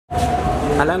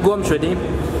الان گم شدیم.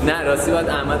 نه راستی باید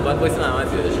احمد وایس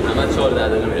احمد بیادش. احمد 4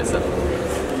 دقیقه میرسه.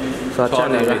 ساعت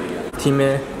چند دقیقه؟ تیم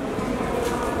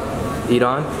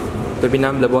ایران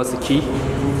ببینم لباس کی؟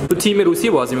 تو تیم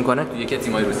روسیه بازی میکنه؟ یکی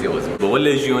تیمای روسیه بازی میکنه. بابا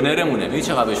لژیونرمونه. میدونی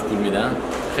چقدر بهش پول میدن؟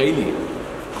 خیلی.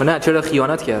 نه چرا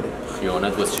خیانت کرده؟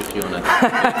 خیانت واسه چی خیانت؟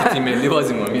 تیم ملی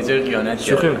بازی می‌کنه یه جای خیانت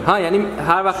کرده. ها یعنی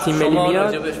هر وقت تیم ملی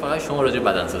میاد راجبش فقط شما راجع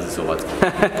بدنسازی صحبت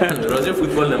کنید. راجع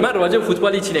فوتبال نه. من راجع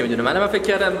فوتبال هیچی نمیدونم. من فکر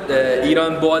کردم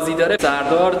ایران بازی داره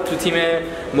سردار تو تیم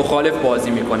مخالف بازی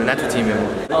میکنه نه تو تیم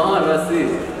ما. آها راستی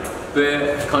به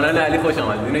کانال علی خوش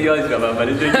آمدید. اینو یادش رفت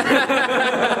ولی جایی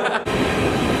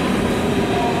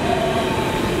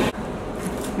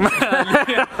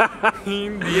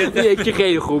این دیگه یکی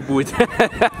خیلی خوب بود.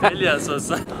 خیلی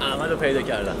اساسا احمدو پیدا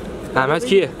کردم. احمد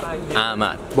کیه؟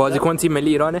 احمد بازیکن تیم ملی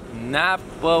ایرانه؟ نه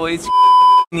بابا هیچ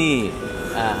نی.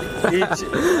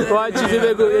 وای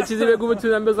چیزی بگو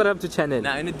بتونم بذارم تو چنل.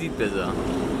 نه اینو دید بذار.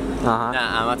 آها. نه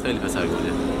احمد خیلی پسر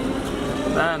گله.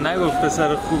 نه نگفت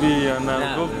پسر خوبی یا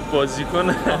نه گفت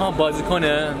بازیکنه. آها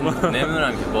بازیکنه.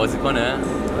 نمیدونم که بازیکنه.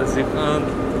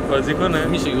 بازیکنه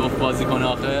میشه گفت بازیکنه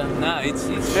آخه؟ نه هیچ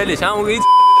خیلیش همون هیچ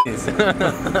نیست.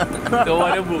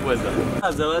 دوباره بوق بزن.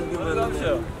 از اول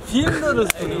فیلم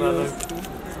درست کنی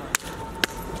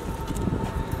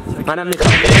منم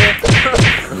میخوام.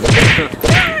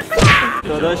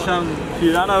 داداشم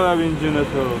پیرن رو ببین جون تو.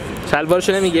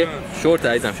 شلوارشو نمیگه؟ شورت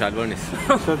عزیزم شلوار نیست.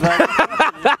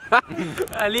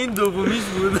 علی این دومیش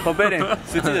بود. خب بریم.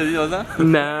 سوتی دادی بازم؟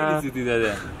 نه. سوتی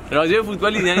داده. راجع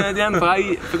فوتبال یعنی دیدم فقط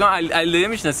فکر کنم علی دایی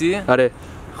میشناسی؟ آره.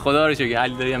 خدا رو شکر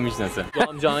علی دایی هم میشناسه.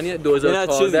 جام جهانی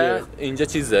 2014 اینجا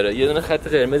چیز داره. یه دونه خط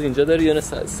قرمز اینجا داره، یه دونه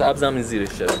سبز هم زیرش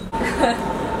داره.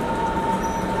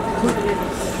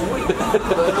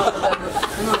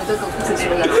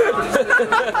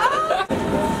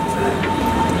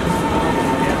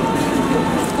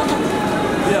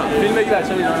 فیلم بگید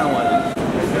بچه‌ها ایران اومدن.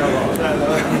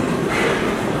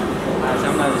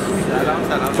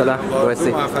 سلام.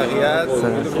 موفقیت.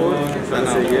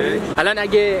 الان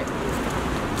اگه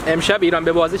امشب ایران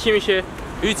به بازی چی میشه؟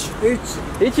 هیچ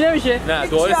نمیشه. نه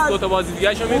دو تا بازی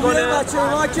دیگه شو میکنه.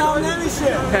 بچه‌ها کم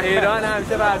نمیشه. ایران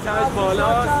همیشه پرچمش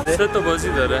بالاست. 3 تا بازی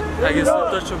داره. اگه 3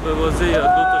 تاشو به بازی یا 2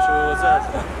 تاشو به بازی هست.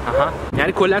 آها.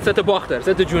 یعنی کلا 3 تا باخت داره،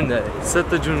 3 تا جون داره. 3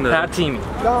 تا جون داره. هر تیمی.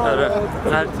 آره.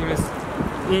 هر تیمی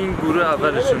این گروه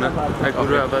اولشونه.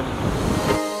 گروه اول.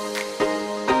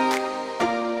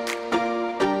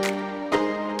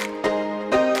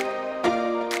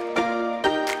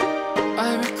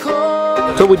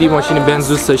 تو بودی ماشین بنز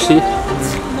دوست داشتی؟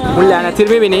 اون لعنتی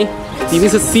رو می‌بینی؟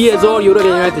 230,000 یورو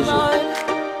قیمتشه.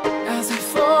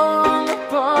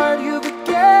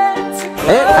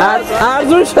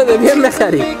 ارزون شده بیام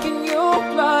بخریم.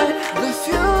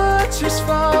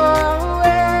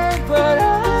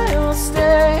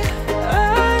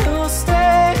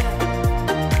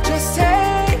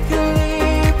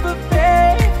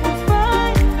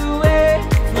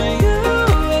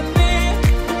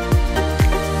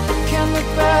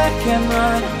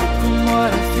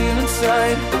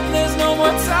 There's no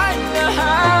more time to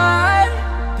hide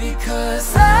because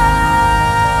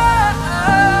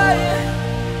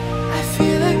I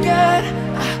feel again,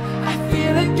 I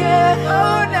feel again.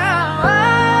 Oh now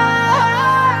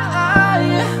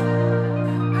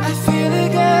I feel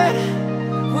again.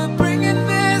 We're bringing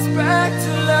this back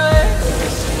to life.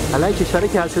 الان کشوری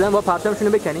که حل شدن با پرچمشون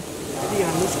رو بکنی؟ دیگه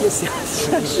هنوز کسی هست.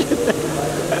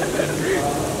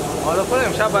 حالا خود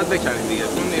امشب باید بکنیم دیگه.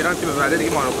 اون ایران که به بعد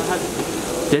دیگه مراکش هست.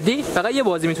 جدی؟ فقط یه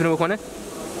بازی میتونه بکنه؟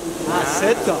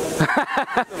 3 تا.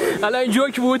 الان این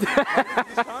جوک بود.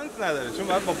 شانس نداره چون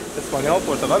باید با اسپانیا و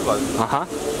پرتغال بازی کنه. آها.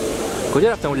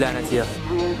 کجا رفتن اون لعنتی‌ها؟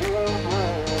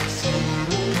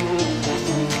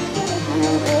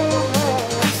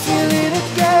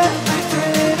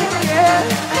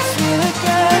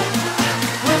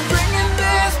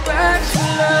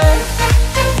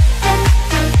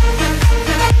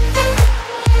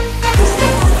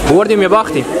 بردیم یا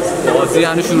باختیم؟ بازی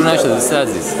هنوز شروع نشده است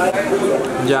عزیز.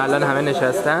 اینجا الان همه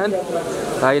نشستن.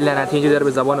 آقای لعنتی اینجا داره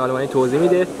به زبان آلمانی توضیح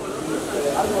میده.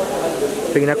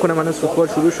 فکر نکنم هنوز فوتبال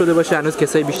شروع شده باشه. هنوز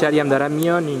کسای بیشتری هم دارن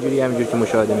میان. اینجوری که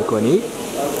مشاهده میکنی.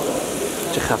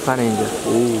 چه خفنه اینجا.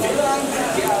 اوه.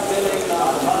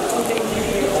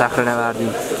 صخره نوردی.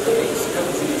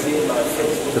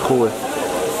 چه خوبه.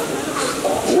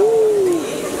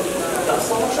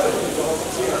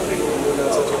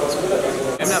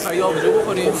 نفر یا آبجو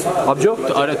بخوریم؟ آبجو؟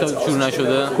 آره تا شروع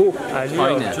نشده. خوب.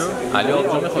 علی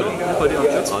آبجو میخوریم. میخوری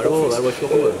آبجو؟ آره برای باشگاه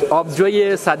خوبه.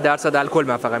 آبجوی 100% الکل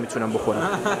من فقط میتونم بخورم. نه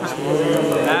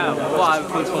با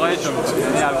الکل فقایشون میکنیم.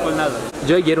 یعنی الکل نداره.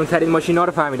 جای گرونترین ماشینا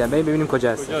رو فهمیدم. ببینیم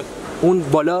کجاست. اون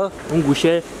بالا، اون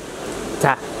گوشه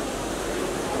ته.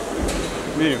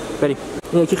 بریم.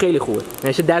 این یکی خیلی خوبه.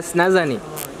 نشه دست نزنی.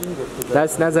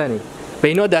 دست نزنی. به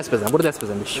اینا دست بزن. برو دست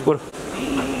بزن بهش. برو.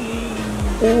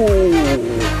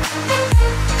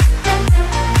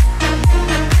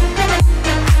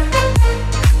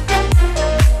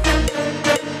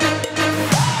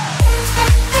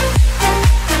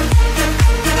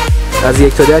 از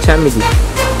 1 تا 10 چند میدی؟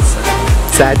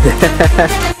 100.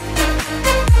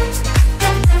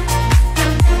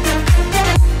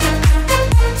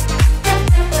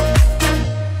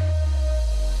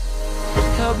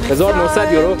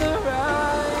 $1900 یورو.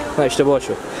 نه اشتباه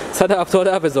شد.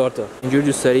 177,000 تا. اینجوری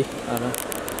دوست داری؟ آره.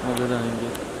 ما بدن اینجا.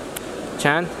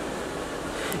 چند؟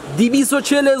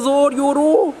 240,000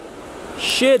 یورو.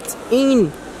 شت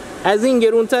این از این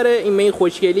گرونتره. این به این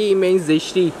خوشگلی، این به این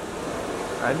زشتی.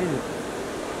 علی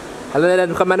حالا دلت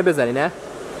میخواد منو بزنی نه؟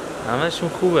 همشون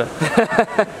خوبه.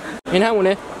 این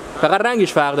همونه. فقط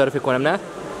رنگش فرق داره فکر کنم نه؟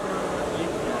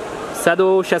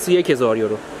 161,000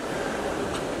 یورو.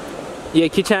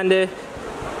 یکی چنده؟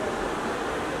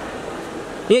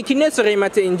 یکی نصف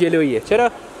قیمت این جلویه. چرا؟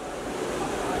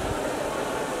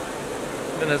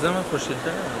 به نظر من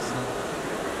خوشگل‌تره اصلا.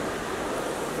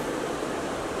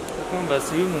 فکر کنم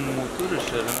بسیاری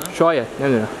موتورشه نه؟ شاید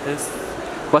نمیدونم.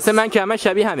 واسه من که همه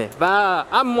شبیه همه و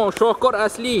اما شاهکار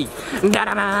اصلی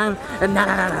درمن.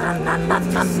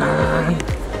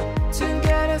 To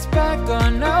get us back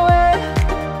on our way,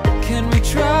 can we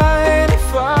try to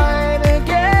fight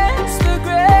against the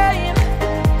grain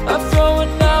of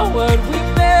throwing out what we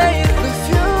made? The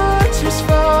future's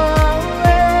far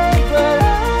away, but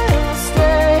I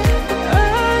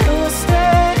will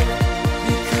stay,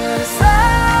 because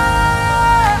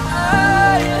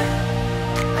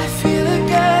I feel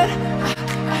again,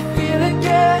 I feel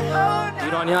again. Oh,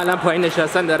 ایرانی ها الان پایین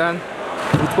نشستن دارن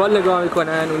فوتبال نگاه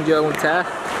میکنن اونجا اون ته.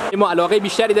 ما علاقه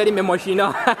بیشتری داریم به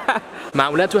ماشینا.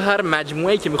 معمولا تو هر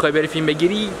مجموعه‌ای که میخوای بری فیلم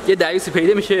بگیری یه دعیوسی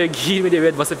پیدا میشه گیر میده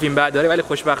بهت واسه فیلم برداری، ولی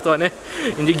خوشبختانه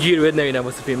اینجا گیر بهت نمیدن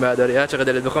واسه فیلم برداری. هر چقدر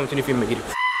دلت بخواد میتونی فیلم بگیری.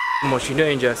 ماشینا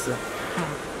اینجا هست.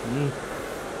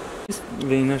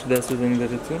 به ایناش دست بزنی داره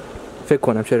تو؟ فکر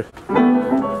کنم چرا.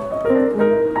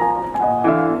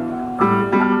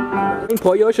 این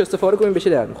پایه‌هاش استفاده کنیم بشه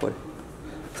درد میخوره.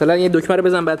 مثلا یه دکمه رو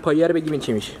بزن بعد پایه رو بگیم این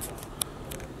چی میشه.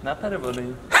 نپره بالا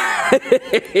این.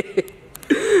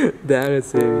 دهن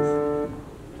سرویس.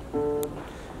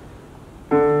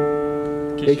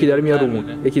 یکی داره میاد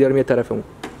اون، یکی داره میاد طرفمون.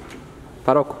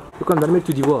 فرار کن. فکر کنم داره میره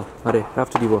تو دیوار. آره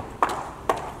رفت تو دیوار.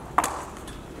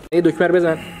 یه دکمه رو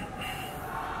بزن.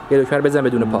 یه دکمه رو بزن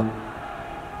بدون پا.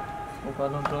 خب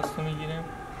الان راستو میگیریم.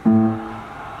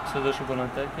 صداشو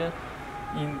بلندتر کرد.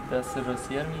 این دست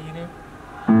راستی رو میگیریم.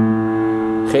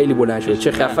 خیلی بلند شد.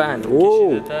 چه خفن.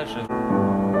 اوه. کشیده‌تر شد.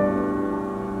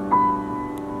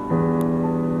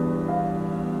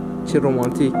 چه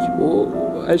رومانتیک.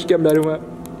 اوه اشکم در اومد.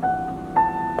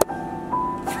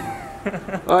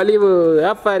 عالی بود.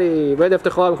 آفرین. باید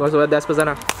افتخار بکنم. باید دست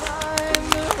بزنم.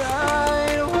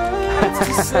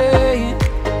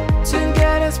 To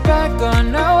get us back on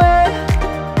our way,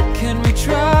 can we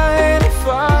try to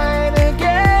fight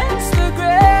against the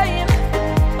grain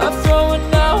of throwing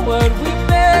out what we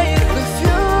made? The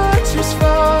future's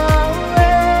far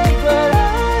away, but I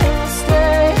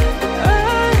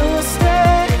will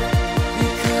stay,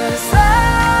 because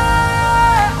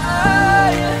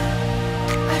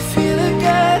I feel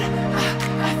again,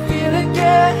 I feel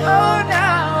again, oh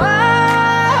now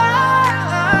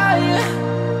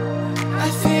I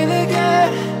feel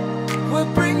again,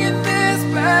 we're bringing this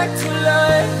back to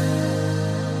life.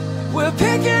 We're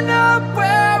picking up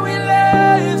where we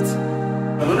left.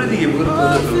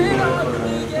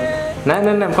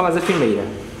 نه میخوام از فیلم بگیرم.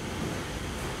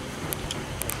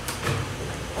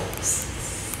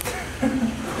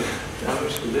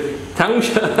 تموم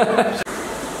شد.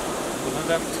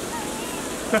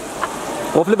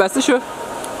 قفل بسته شو.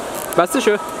 بسته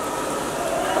شو.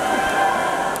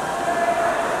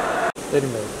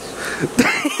 بریم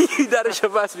درشو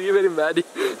بس روی بریم بعدی.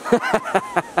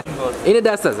 اینو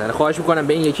دست نزن خواهش میکنم.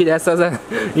 به این یکی دست نزن.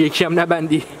 یکی هم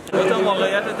نبندی. تا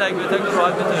موقعیت تک به تک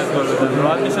راحت میتونست گل بزنه.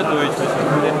 راحت میشه 2-1 بشه.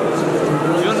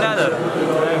 جون نداره.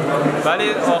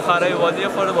 ولی آخرای بازی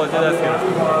خورده بازی دست گرفت.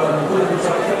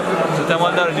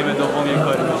 احتمال داره نیمه دوم یک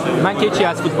کاری بشه. من که چی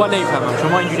از فوتبال نمیفهمم.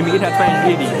 شما اینجوری میگید حتما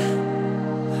اینجوری دیگه.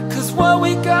 Cause what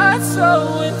we got so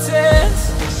intense.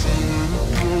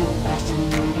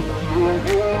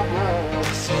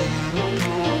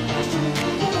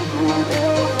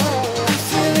 I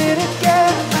feel it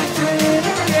again, I feel it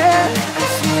again, I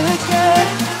feel again.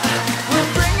 We're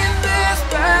bringing this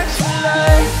back to life.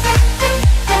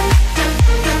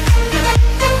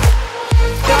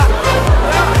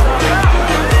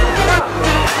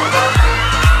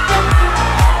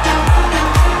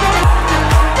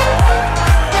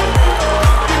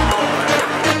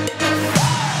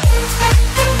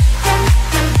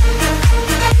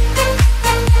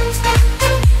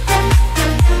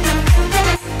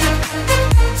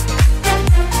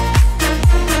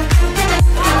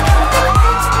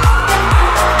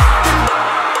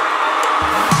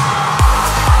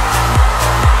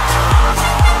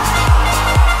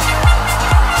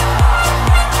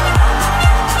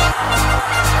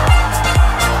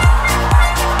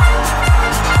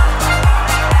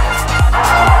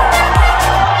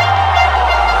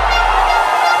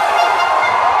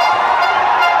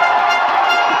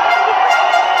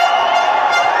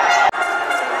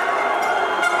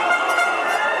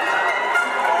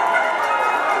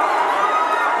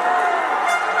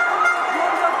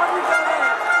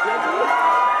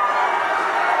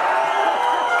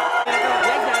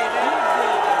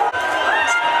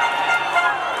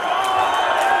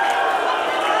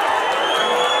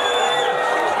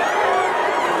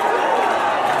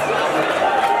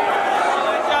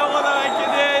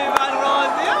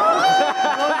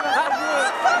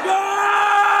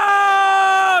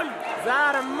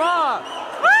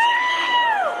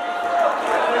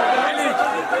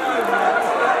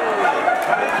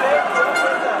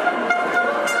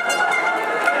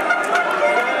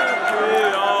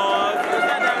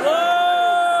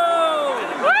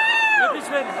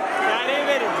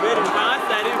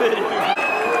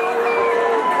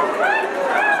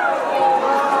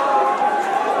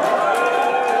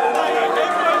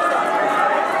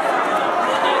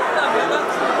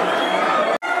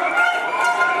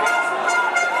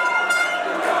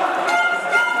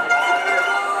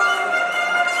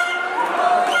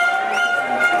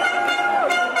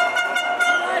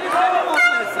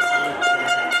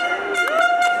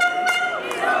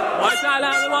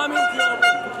 همه با همین